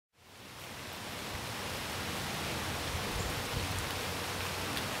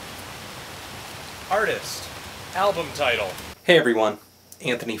Artist. Album title. Hey everyone,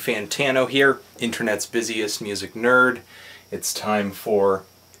 Anthony Fantano here, internet's busiest music nerd. It's time for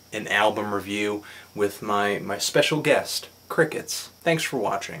an album review with my special guest, Crickets. Thanks for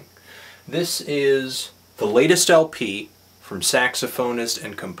watching. This is the latest LP from saxophonist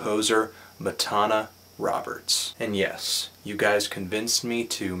and composer Matana Roberts. And yes, you guys convinced me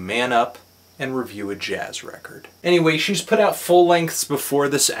to man up and review a jazz record. Anyway, she's put out full lengths before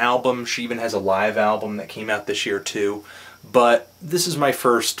this album. She even has a live album that came out this year too. But this is my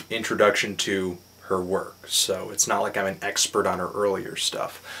first introduction to her work, so it's not like I'm an expert on her earlier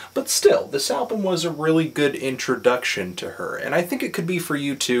stuff. But still, this album was a really good introduction to her, and I think it could be for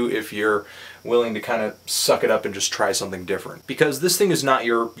you too if you're willing to kind of suck it up and just try something different. Because this thing is not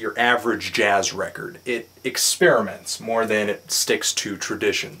your average jazz record. It experiments more than it sticks to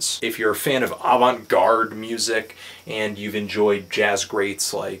traditions. If you're a fan of avant-garde music and you've enjoyed jazz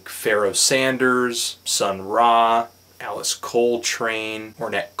greats like Pharoah Sanders, Sun Ra, Alice Coltrane,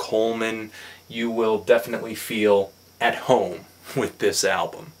 Ornette Coleman, you will definitely feel at home with this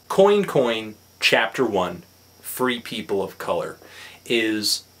album. Coin Coin Chapter 1, Free People of Color,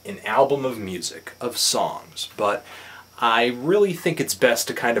 is an album of music, of songs, but I really think it's best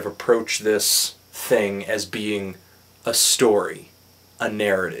to kind of approach this thing as being a story, a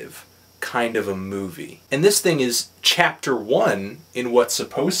narrative, kind of a movie. And this thing is Chapter 1 in what's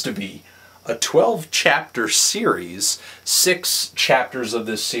supposed to be a 12-chapter series. 6 chapters of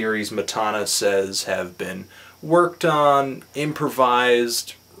this series, Matana says, have been worked on,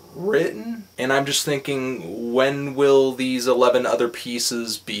 improvised, written, and I'm just thinking, when will these 11 other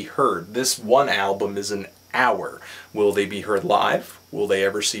pieces be heard? This one album is an hour. Will they be heard live? Will they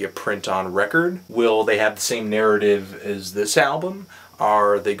ever see a print on record? Will they have the same narrative as this album?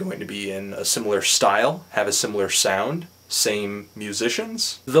 Are they going to be in a similar style, have a similar sound? Same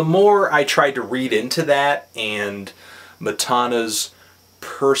musicians? The more I tried to read into that and Matana's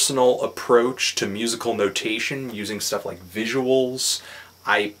personal approach to musical notation using stuff like visuals,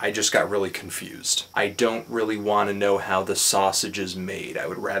 I just got really confused. I don't really want to know how the sausage is made. I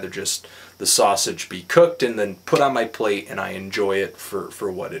would rather just the sausage be cooked and then put on my plate and I enjoy it for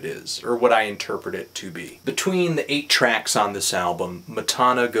what it is, or what I interpret it to be. Between the 8 tracks on this album,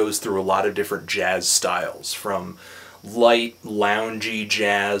 Matana goes through a lot of different jazz styles, from light, loungy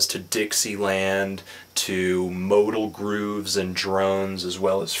jazz to Dixieland to modal grooves and drones, as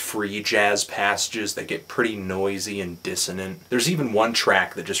well as free jazz passages that get pretty noisy and dissonant. There's even one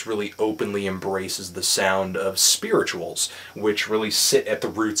track that just really openly embraces the sound of spirituals, which really sit at the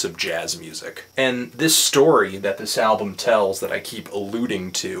roots of jazz music. And this story that this album tells, that I keep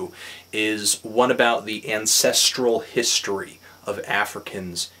alluding to, is one about the ancestral history of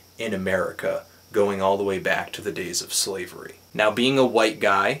Africans in America, going all the way back to the days of slavery. Now, being a white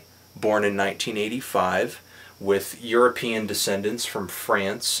guy, born in 1985, with European descendants from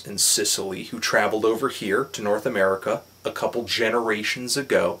France and Sicily who traveled over here to North America a couple generations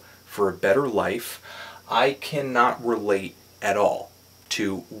ago for a better life, I cannot relate at all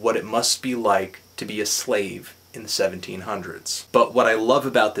to what it must be like to be a slave in the 1700s. But what I love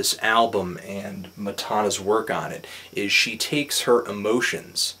about this album and Matana's work on it is she takes her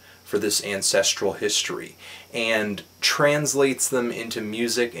emotions for this ancestral history and translates them into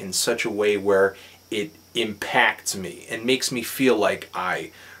music in such a way where it impacts me and makes me feel like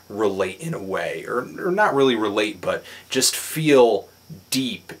I relate in a way, or not really relate, but just feel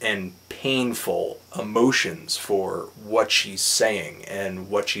deep and painful emotions for what she's saying and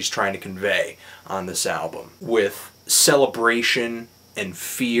what she's trying to convey on this album, with celebration and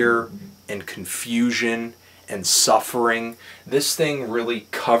fear and confusion and suffering. This thing really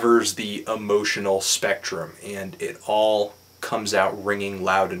covers the emotional spectrum and it all comes out ringing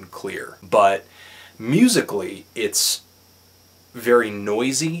loud and clear. But musically, it's very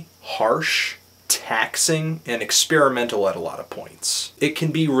noisy, harsh, taxing, and experimental at a lot of points. It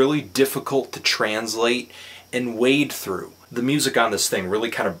can be really difficult to translate and wade through. The music on this thing really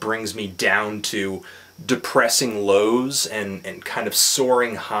kind of brings me down to depressing lows and kind of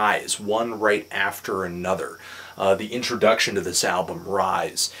soaring highs, one right after another. The introduction to this album,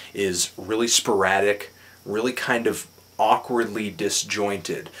 Rise, is really sporadic, really kind of awkwardly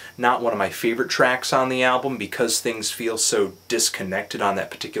disjointed. Not one of my favorite tracks on the album because things feel so disconnected on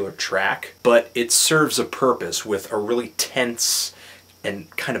that particular track, but it serves a purpose with a really tense and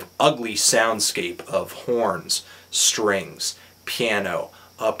kind of ugly soundscape of horns, strings, piano,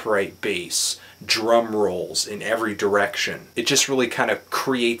 upright bass, drum rolls in every direction. It just really kind of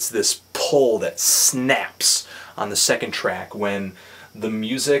creates this pull that snaps on the second track when the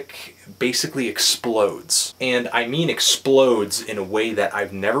music basically explodes. And I mean explodes in a way that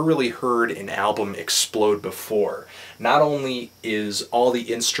I've never really heard an album explode before. Not only is all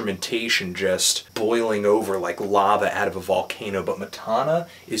the instrumentation just boiling over like lava out of a volcano, but Matana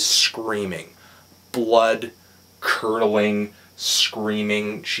is screaming. Blood curdling,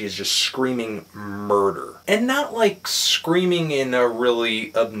 screaming. She is just screaming murder. And not like screaming in a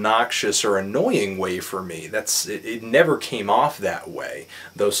really obnoxious or annoying way for me. It never came off that way,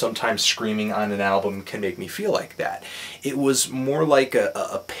 though sometimes screaming on an album can make me feel like that. It was more like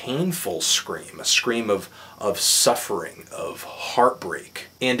a painful scream, a scream of suffering, of heartbreak.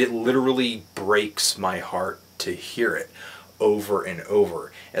 And it literally breaks my heart to hear it over and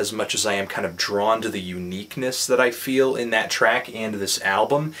over. As much as I am kind of drawn to the uniqueness that I feel in that track and this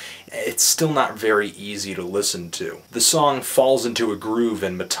album, it's still not very easy to listen to. The song falls into a groove,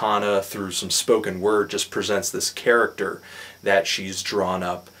 and Matana, through some spoken word, just presents this character that she's drawn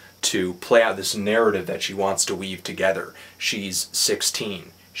up to play out this narrative that she wants to weave together. She's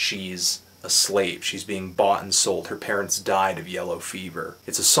 16. She's a slave. She's being bought and sold. Her parents died of yellow fever.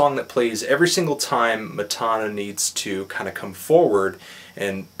 It's a song that plays every single time Matana needs to kind of come forward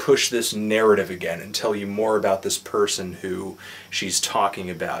and push this narrative again and tell you more about this person who she's talking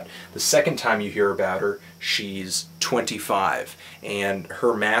about. The second time you hear about her, she's 25, and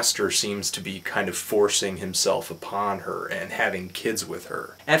her master seems to be kind of forcing himself upon her and having kids with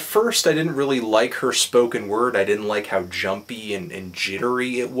her. At first, I didn't really like her spoken word. I didn't like how jumpy and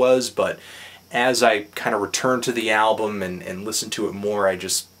jittery it was, but as I kind of returned to the album and listened to it more, I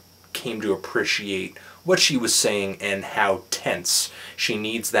just came to appreciate what she was saying and how tense she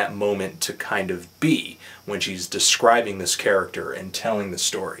needs that moment to kind of be when she's describing this character and telling the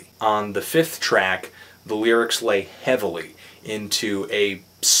story. On the 5th track, the lyrics lay heavily into a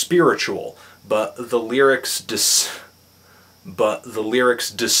spiritual, but the lyrics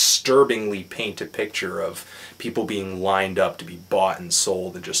disturbingly paint a picture of people being lined up to be bought and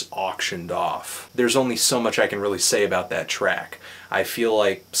sold and just auctioned off. There's only so much I can really say about that track. I feel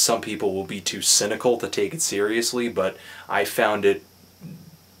like some people will be too cynical to take it seriously, but I found it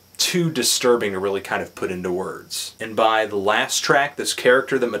too disturbing to really kind of put into words. And by the last track, this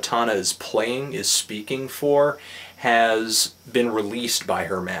character that Matana is speaking for, has been released by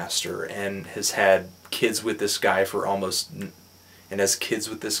her master and has had kids with this guy for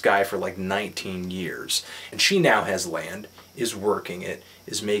like 19 years. And she now has land, is working it,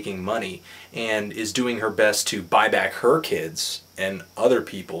 is making money, and is doing her best to buy back her kids and other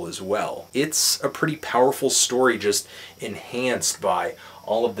people as well. It's a pretty powerful story, just enhanced by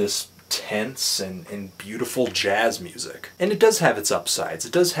all of this tense and beautiful jazz music. And it does have its upsides.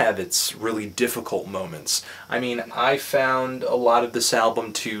 It does have its really difficult moments. I mean, I found a lot of this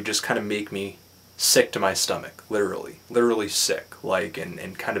album to just kind of make me sick to my stomach, literally sick, like,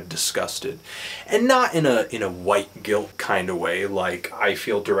 and kind of disgusted. And not in a white guilt kind of way, like I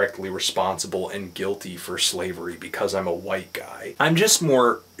feel directly responsible and guilty for slavery because I'm a white guy. I'm just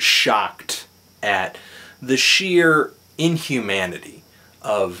more shocked at the sheer inhumanity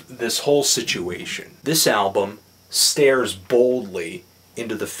of this whole situation. This album stares boldly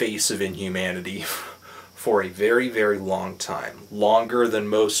into the face of inhumanity for a very, very long time. Longer than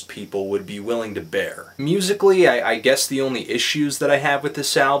most people would be willing to bear. Musically, I guess the only issues that I have with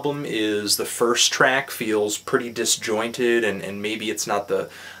this album is the first track feels pretty disjointed, and maybe it's not the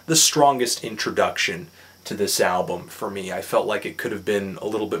strongest introduction to this album for me. I felt like it could have been a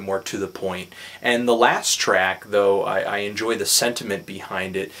little bit more to the point. And the last track, though I enjoy the sentiment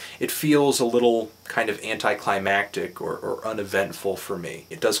behind it, it feels a little kind of anticlimactic or uneventful for me.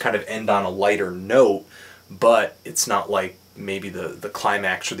 It does kind of end on a lighter note, but it's not like maybe the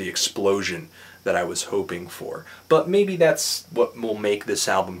climax or the explosion that I was hoping for. But maybe that's what will make this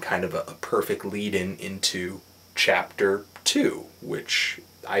album kind of a perfect lead-in into Chapter 2, which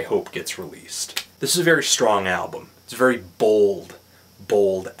I hope gets released. This is a very strong album. It's a very bold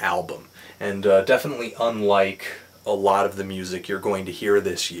album, and definitely unlike a lot of the music you're going to hear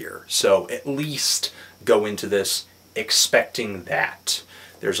this year. So at least go into this expecting that.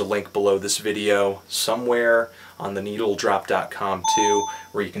 There's a link below this video somewhere on the needledrop.com too,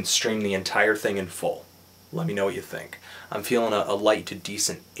 where you can stream the entire thing in full. Let me know what you think. I'm feeling a light to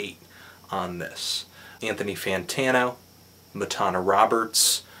decent 8 on this. Anthony Fantano, Matana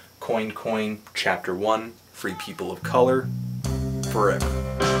Roberts, Coin, Chapter 1, Free People of Color,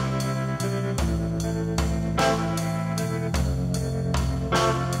 forever.